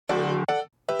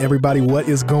Everybody, what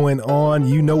is going on?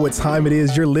 You know what time it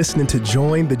is. You're listening to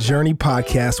Join the Journey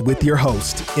podcast with your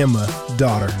host, Emma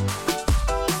Daughter.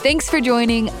 Thanks for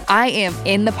joining. I am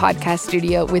in the podcast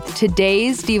studio with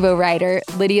today's Devo writer,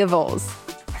 Lydia Voles.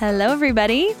 Hello,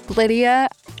 everybody. Lydia,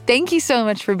 thank you so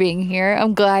much for being here.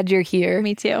 I'm glad you're here.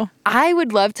 Me too. I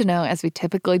would love to know, as we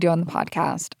typically do on the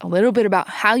podcast, a little bit about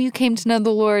how you came to know the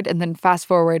Lord, and then fast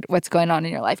forward what's going on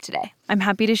in your life today. I'm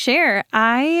happy to share.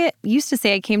 I used to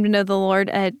say I came to know the Lord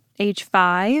at age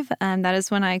 5. That is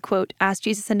when I, quote, asked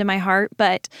Jesus into my heart.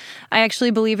 But I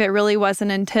actually believe it really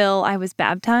wasn't until I was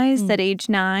baptized at age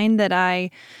 9 that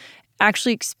I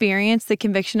actually experienced the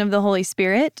conviction of the Holy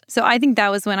Spirit. So I think that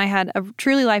was when I had a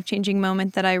truly life-changing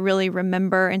moment that I really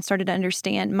remember and started to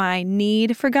understand my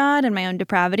need for God and my own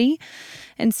depravity.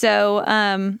 And so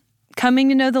coming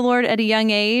to know the Lord at a young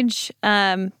age,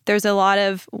 there's a lot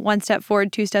of 1 step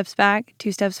forward, 2 steps back,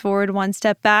 2 steps forward, 1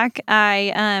 step back.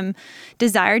 I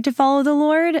desired to follow the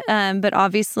Lord, but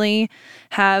obviously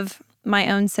have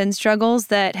my own sin struggles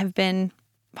that have been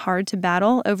hard to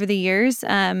battle over the years.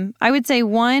 I would say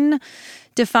one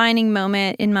defining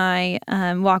moment in my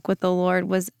walk with the Lord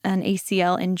was an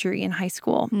ACL injury in high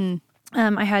school.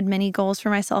 I had many goals for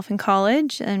myself in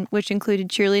college, and which included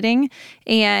cheerleading,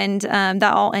 and that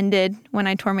all ended when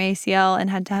I tore my ACL and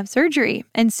had to have surgery.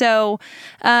 And so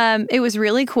it was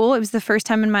really cool. It was the first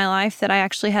time in my life that I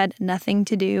actually had nothing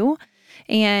to do.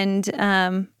 And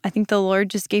I think the Lord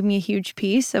just gave me a huge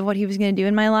piece of what he was going to do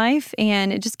in my life.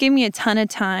 And it just gave me a ton of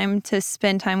time to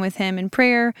spend time with him in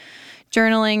prayer,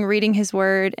 journaling, reading his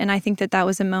word. And I think that that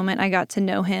was a moment I got to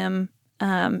know him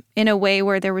in a way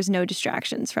where there was no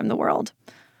distractions from the world.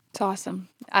 It's awesome.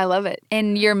 I love it.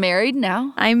 And you're married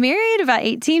now? I'm married about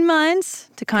 18 months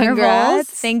to Connor Voles.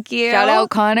 Thank you. Shout out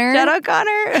Connor. Shout out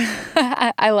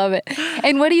Connor. I love it.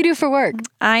 And what do you do for work?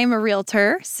 I'm a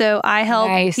realtor, so I help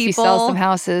people. You sell some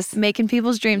houses. Making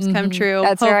people's dreams come true.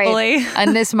 That's hopefully. Right.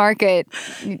 In this market,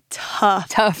 tough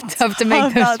to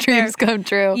make those dreams come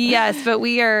true. Yes, but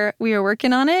we are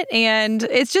working on it, and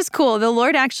it's just cool. The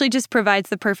Lord actually just provides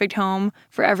the perfect home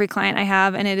for every client I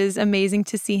have, and it is amazing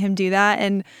to see him do that.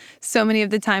 And so many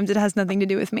of the times it has nothing to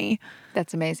do with me.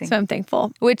 That's amazing. So I'm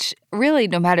thankful. Which really,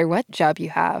 no matter what job you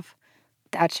have,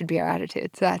 that should be our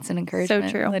attitude. So that's an encouragement,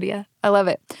 so true. Lydia. I love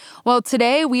it. Well,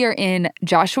 today we are in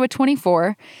Joshua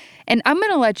 24, and I'm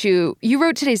going to let you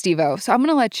wrote today's Devo, so I'm going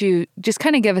to let you just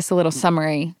kind of give us a little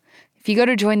summary. If you go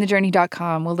to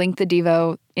jointhejourney.com, we'll link the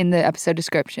Devo in the episode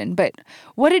description. But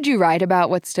what did you write about?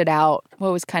 What stood out?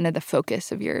 What was kind of the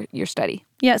focus of your study?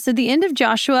 Yeah, so the end of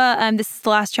Joshua, this is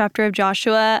the last chapter of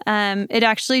Joshua. It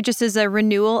actually just is a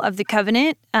renewal of the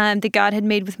covenant that God had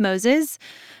made with Moses.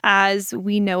 As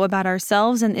we know about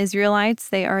ourselves and Israelites,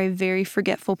 they are a very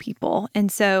forgetful people.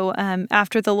 And so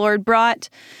after the Lord brought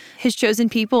his chosen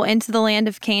people into the land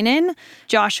of Canaan,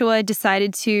 Joshua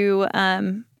decided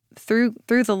to through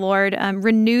the Lord,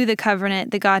 renew the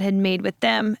covenant that God had made with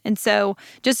them. And so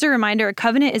just a reminder, a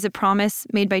covenant is a promise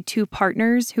made by two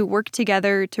partners who work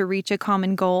together to reach a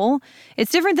common goal.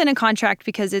 It's different than a contract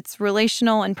because it's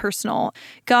relational and personal.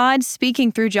 God,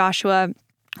 speaking through Joshua,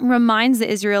 reminds the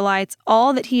Israelites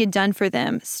all that he had done for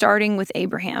them, starting with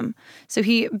Abraham. So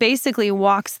he basically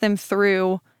walks them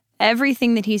through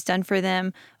everything that he's done for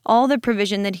them, all the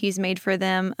provision that he's made for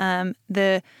them,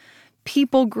 the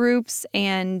people groups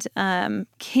and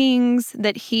kings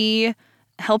that he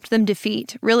helped them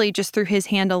defeat, really just through his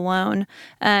hand alone,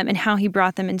 and how he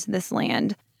brought them into this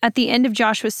land. At the end of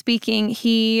Joshua speaking,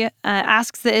 he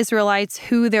asks the Israelites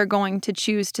who they're going to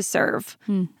choose to serve.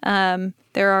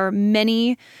 There are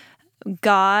many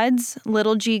gods,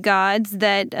 little g gods,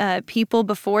 that people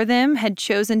before them had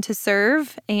chosen to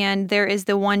serve, and there is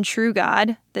the one true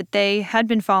God that they had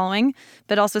been following,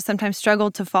 but also sometimes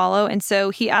struggled to follow. And so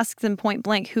he asks them point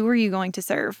blank, who are you going to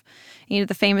serve? You know,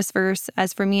 the famous verse,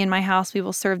 as for me and my house, we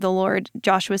will serve the Lord.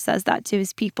 Joshua says that to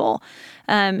his people.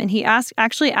 And he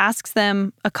actually asks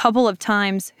them a couple of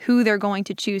times who they're going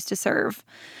to choose to serve.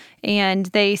 And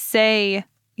they say,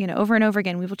 over and over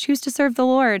again, we will choose to serve the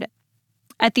Lord.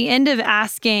 At the end of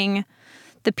asking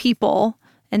the people,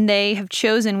 and they have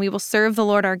chosen, we will serve the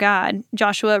Lord our God,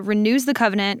 Joshua renews the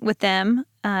covenant with them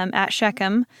at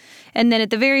Shechem. And then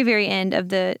at the very, very end of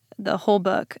the whole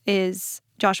book is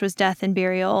Joshua's death and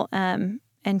burial, and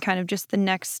kind of just the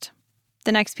next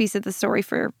piece of the story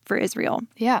for Israel.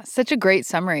 Yeah, such a great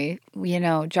summary.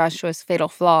 Joshua's fatal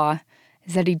flaw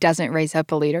is that he doesn't raise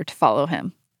up a leader to follow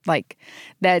him.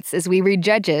 That's as we read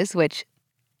Judges, which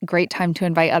great time to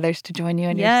invite others to join you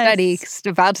in your study.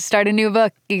 About to start a new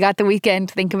book. You got the weekend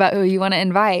to think about who you want to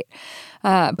invite.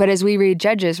 But as we read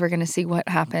Judges, we're going to see what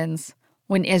happens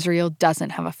when Israel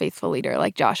doesn't have a faithful leader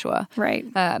like Joshua. Right.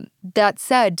 That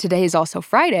said, today is also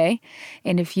Friday,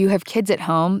 and if you have kids at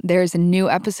home, there's a new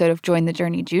episode of Join the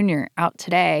Journey Junior out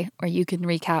today where you can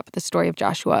recap the story of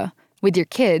Joshua with your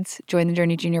kids. Join the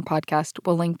Journey Junior podcast.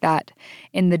 We'll link that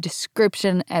in the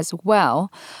description as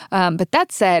well. But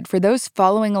that said, for those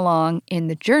following along in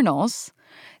the journals,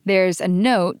 there's a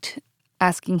note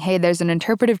asking, hey, there's an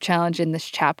interpretive challenge in this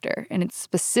chapter, and it's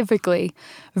specifically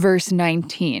verse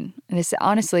 19. And this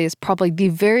honestly is probably the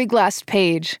very last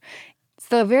page. It's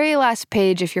the very last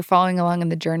page if you're following along in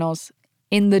the journals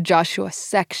in the Joshua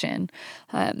section.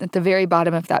 At the very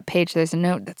bottom of that page, there's a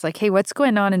note that's like, hey, what's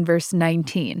going on in verse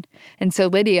 19? And so,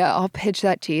 Lydia, I'll pitch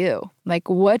that to you.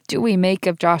 Like, what do we make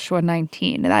of Joshua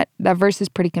 19? That verse is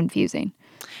pretty confusing.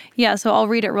 Yeah, so I'll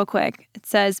read it real quick. It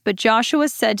says, "But Joshua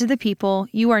said to the people,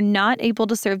 'You are not able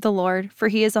to serve the Lord, for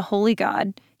he is a holy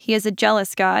God. He is a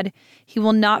jealous God. He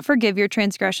will not forgive your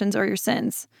transgressions or your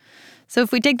sins.'" So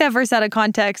if we take that verse out of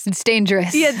context, It's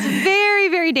dangerous. yeah, it's very,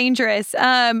 very dangerous.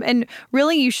 And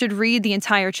really, you should read the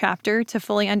entire chapter to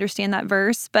fully understand that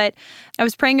verse. But I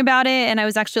was praying about it, and I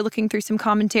was actually looking through some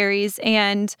commentaries,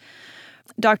 and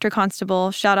Dr.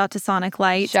 Constable, shout out to Sonic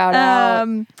Light. Shout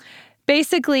out.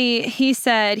 Basically, he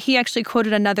said, he actually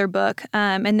quoted another book,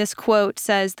 and this quote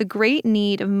says, "The great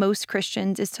need of most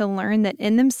Christians is to learn that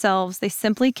in themselves, they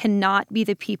simply cannot be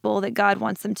the people that God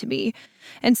wants them to be."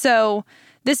 And so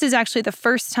this is actually the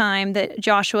first time that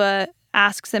Joshua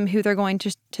asks them who they're going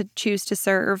to choose to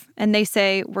serve, and they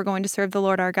say, "We're going to serve the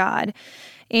Lord our God."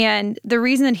 And the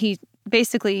reason that he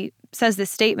basically says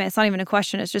this statement, it's not even a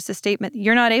question, it's just a statement,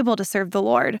 "You're not able to serve the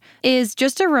Lord," is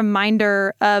just a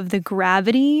reminder of the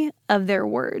gravity of their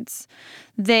words.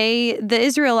 The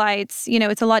Israelites,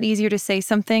 it's a lot easier to say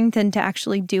something than to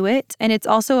actually do it. And it's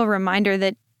also a reminder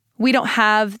that we don't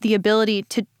have the ability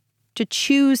to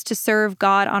choose to serve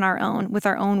God on our own with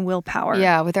our own willpower.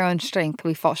 Yeah, with our own strength,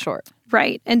 we fall short.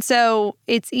 Right. And so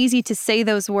it's easy to say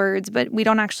those words, but we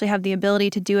don't actually have the ability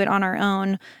to do it on our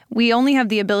own. We only have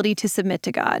the ability to submit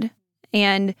to God.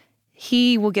 And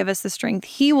he will give us the strength.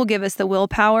 He will give us the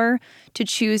willpower to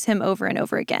choose him over and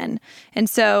over again. And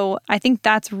so I think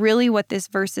that's really what this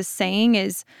verse is saying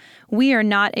is we are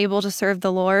not able to serve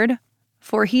the Lord,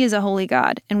 for he is a holy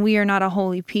God, and we are not a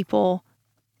holy people,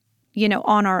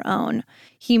 on our own.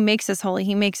 He makes us holy.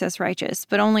 He makes us righteous,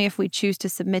 but only if we choose to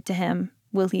submit to him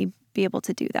will he be able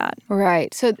to do that.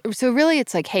 Right. So really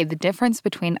it's like, hey, the difference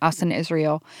between us and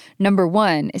Israel, number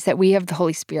one, is that we have the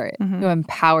Holy Spirit who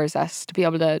empowers us to be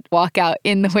able to walk out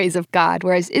in the ways of God.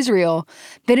 Whereas Israel,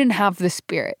 they didn't have the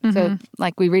Spirit. So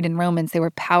like we read in Romans, they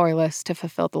were powerless to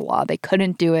fulfill the law. They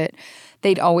couldn't do it.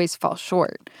 They'd always fall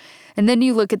short. And then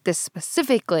you look at this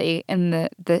specifically, and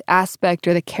the aspect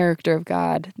or the character of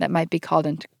God that might be called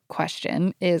into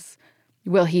question is,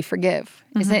 will he forgive?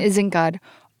 Isn't God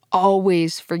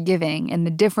always forgiving? And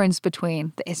the difference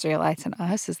between the Israelites and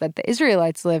us is that the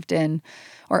Israelites lived in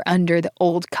or under the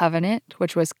old covenant,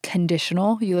 which was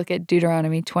conditional. You look at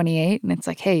Deuteronomy 28, and it's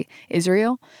like, hey,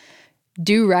 Israel,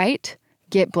 do right,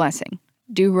 get blessing.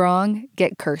 Do wrong,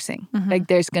 get cursing. Like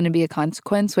there's going to be a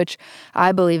consequence, which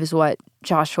I believe is what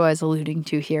Joshua is alluding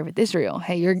to here with Israel.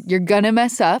 Hey, you're going to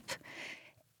mess up,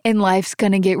 and life's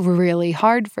going to get really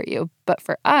hard for you. But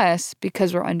for us,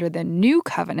 because we're under the new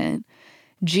covenant,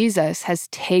 Jesus has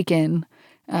taken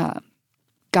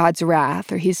God's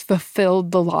wrath, or he's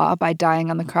fulfilled the law by dying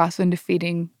on the cross and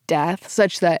defeating death,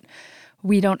 such that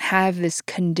we don't have this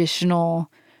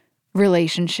conditional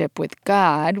relationship with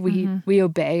God. We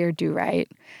obey or do right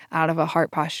out of a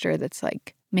heart posture that's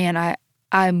like, man,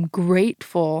 I'm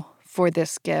grateful for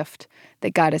this gift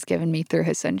that God has given me through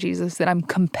his son Jesus, that I'm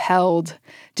compelled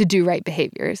to do right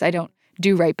behaviors. I don't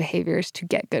do right behaviors to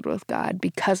get good with God.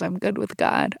 Because I'm good with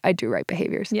God, I do right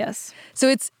behaviors. Yes. So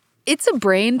it's a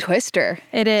brain twister.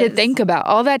 It is. To think about.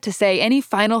 All that to say, any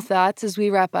final thoughts as we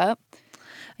wrap up?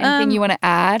 Anything you want to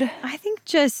add? I think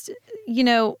just,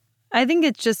 I think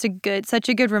it's just such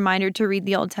a good reminder to read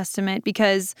the Old Testament,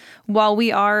 because while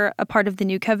we are a part of the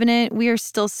New Covenant, we are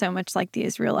still so much like the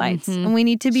Israelites, and we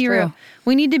need to be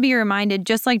we need to be reminded,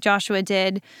 just like Joshua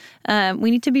did.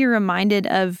 We need to be reminded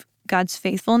of God's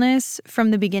faithfulness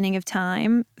from the beginning of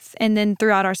time, and then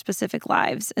throughout our specific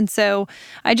lives. And so,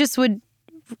 I just would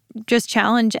just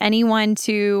challenge anyone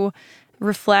to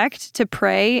reflect, to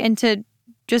pray, and to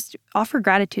just offer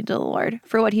gratitude to the Lord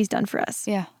for what He's done for us.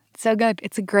 Yeah. So good.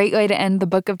 It's a great way to end the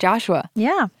book of Joshua.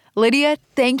 Yeah. Lydia,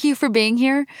 thank you for being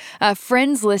here.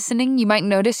 Friends listening, you might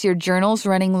notice your journal's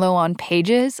running low on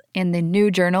pages, and the new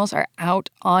journals are out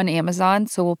on Amazon.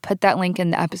 So we'll put that link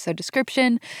in the episode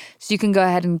description so you can go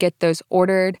ahead and get those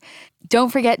ordered. Don't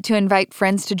forget to invite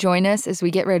friends to join us as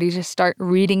we get ready to start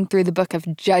reading through the book of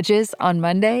Judges on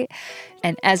Monday.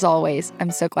 And as always,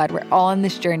 I'm so glad we're all on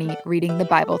this journey reading the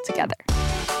Bible together.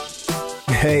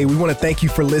 Hey, we want to thank you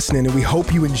for listening, and we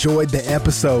hope you enjoyed the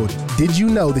episode. Did you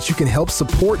know that you can help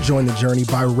support Join the Journey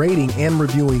by rating and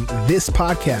reviewing this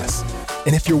podcast?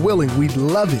 And if you're willing, we'd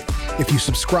love it if you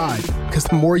subscribe, because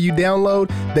the more you download,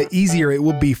 the easier it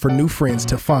will be for new friends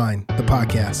to find the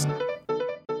podcast.